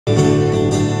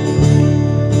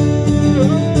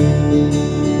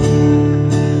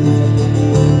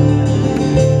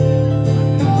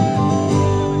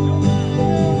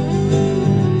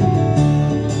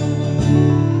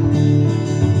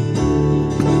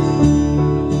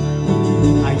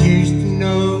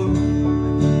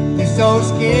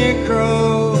old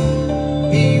scarecrow,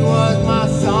 he was my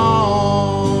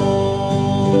song,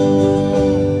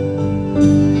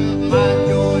 my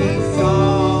joy and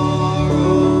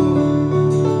sorrow.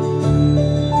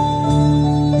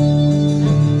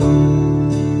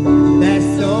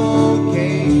 That's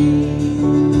okay.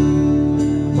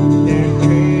 Their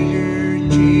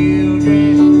treasured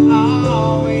children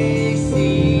always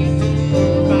seem to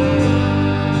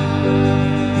find,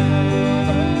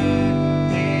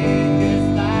 and just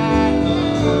like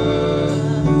us,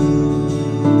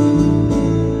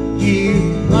 you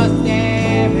must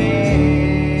have had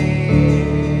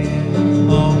a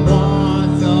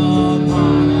once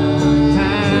upon a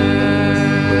time.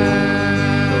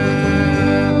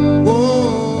 Whoa.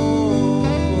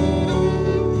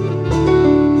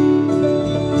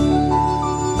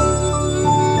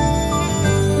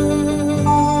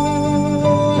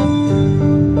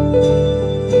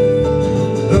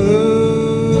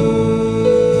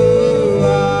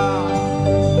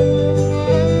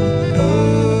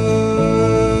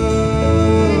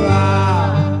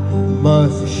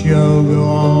 Must the show go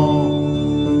on?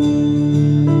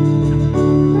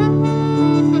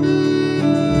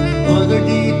 Mother,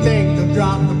 do you think they'll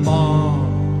drop the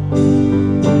bomb?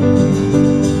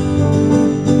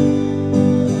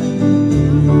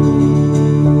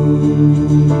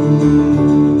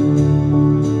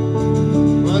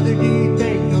 Mother, do you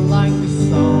think they'll like the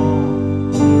song?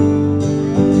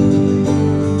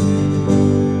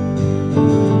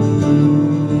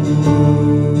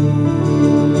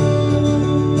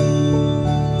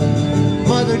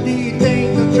 Mother, do you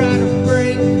think they'll try to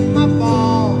break my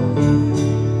fall?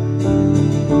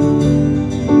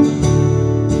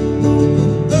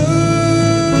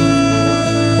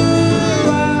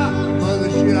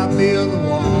 Mother, should I build a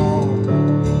wall?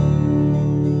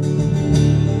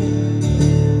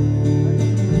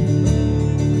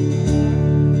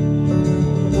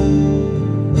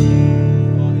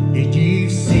 Did you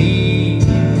see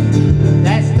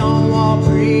that Stonewall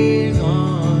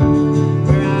prison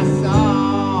where I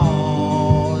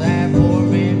saw that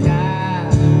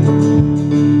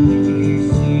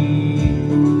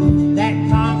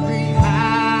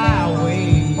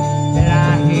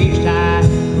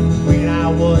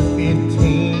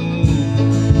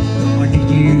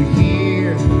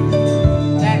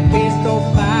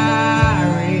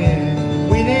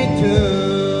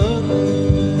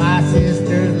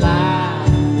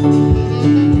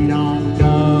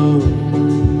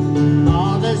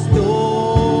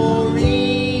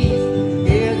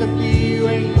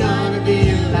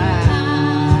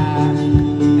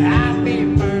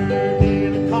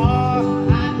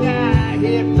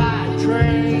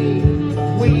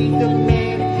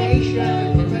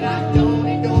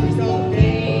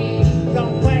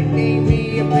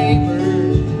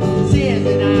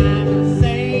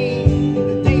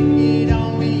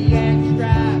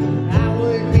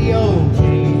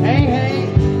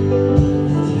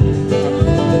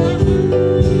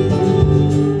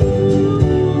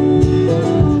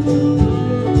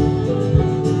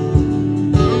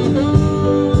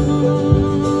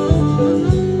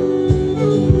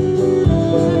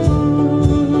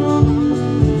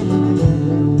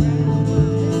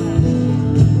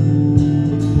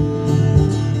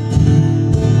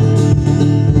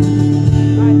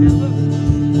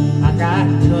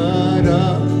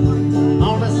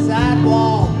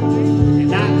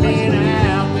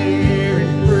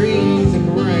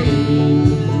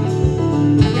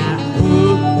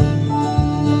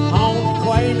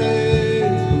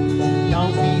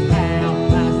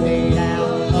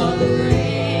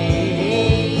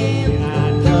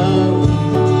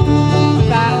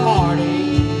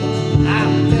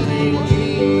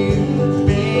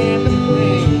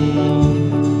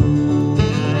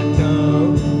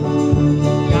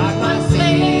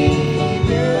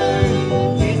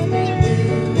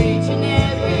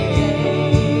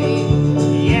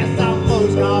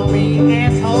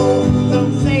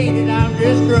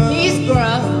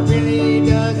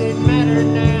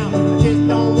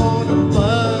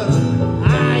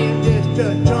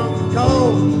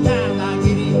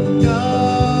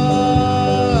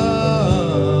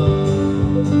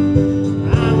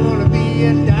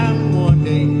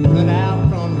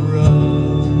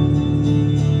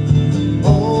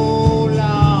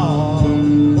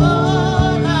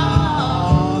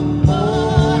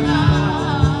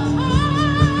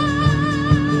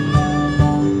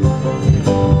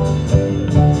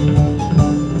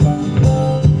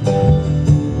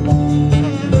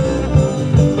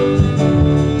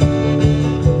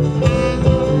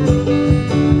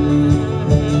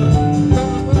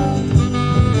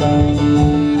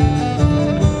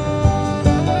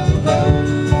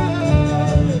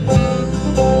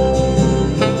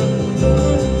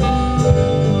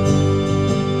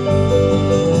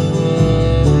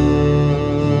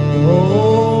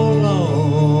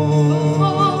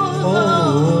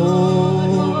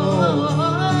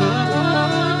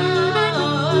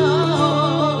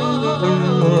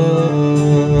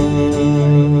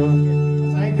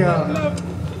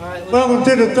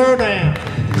Throwdown.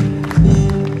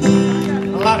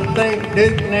 I'd like to thank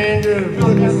Duke and Andrew for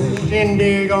putting this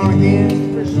shindig on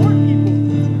again.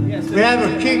 We have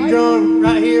a kick drum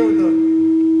right here with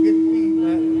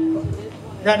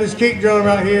got this kick drum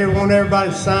right here. Want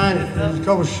everybody to sign it. There's a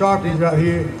couple of Sharpies right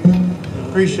here.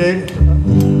 Appreciate it.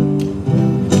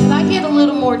 Can I get a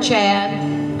little more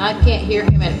Chad? I can't hear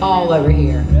him at all over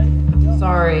here.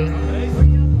 Sorry.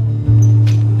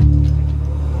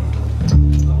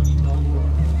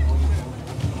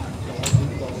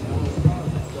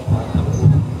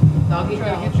 Doggy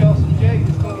dog. Get y'all some Jake.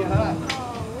 It's gonna get hot.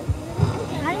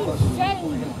 I didn't say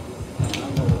anything.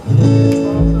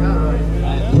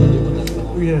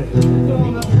 Yeah.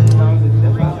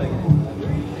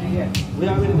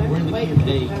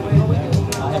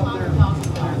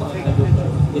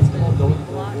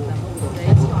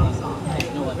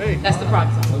 That's the prog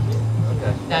song.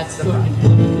 Okay. That's the prog. So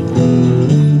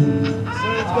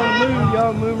it's gonna move.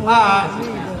 Y'all move around.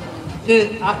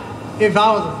 If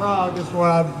I was a frog, this is what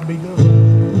I'd be doing.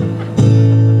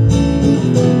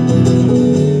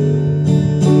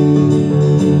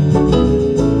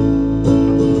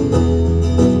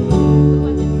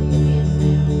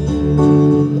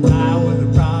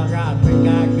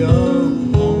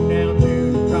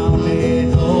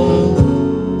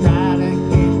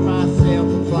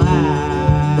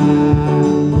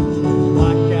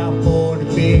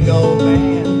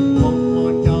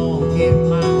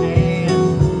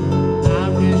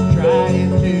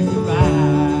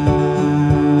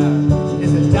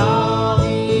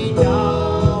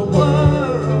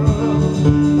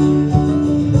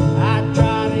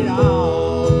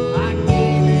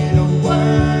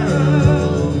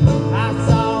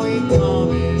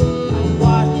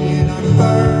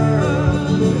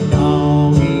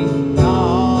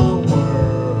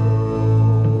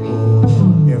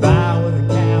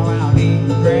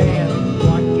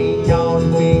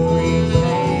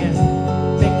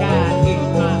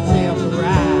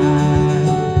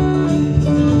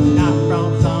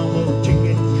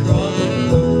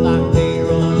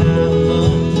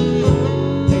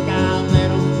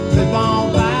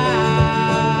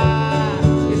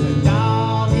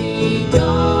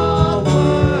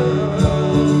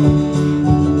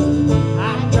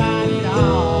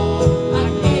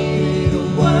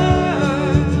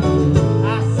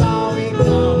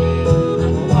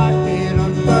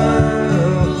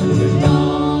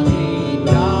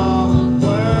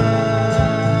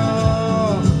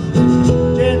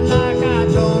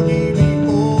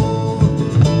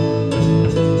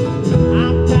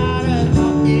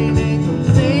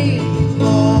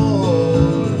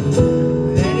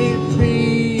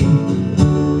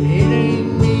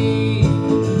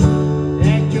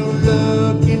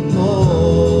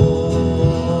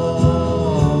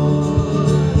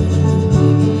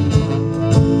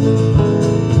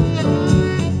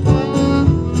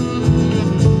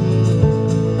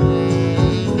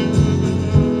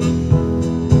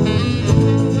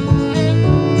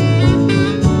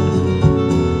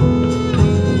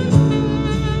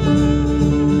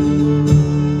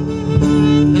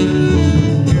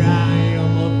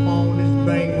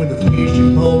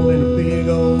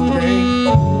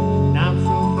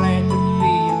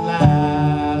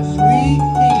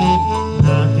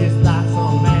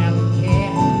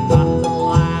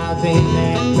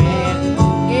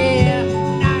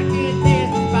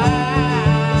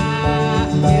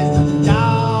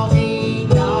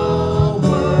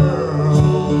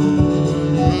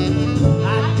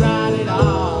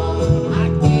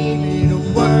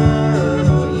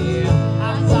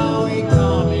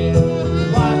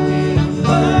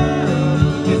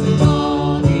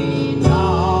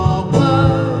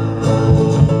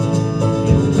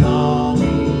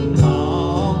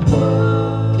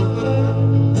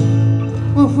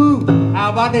 How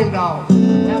about them dogs?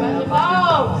 How about the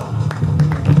dogs?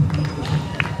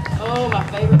 Oh, my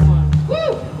favorite one.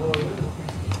 Woo!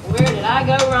 Where did I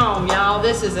go wrong, y'all?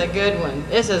 This is a good one.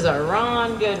 This is a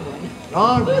Ron good one.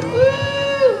 Ron Good.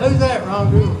 Who's that,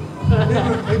 Ron Good?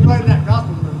 He played in that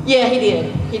gospel group. Yeah, he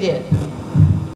did. He did.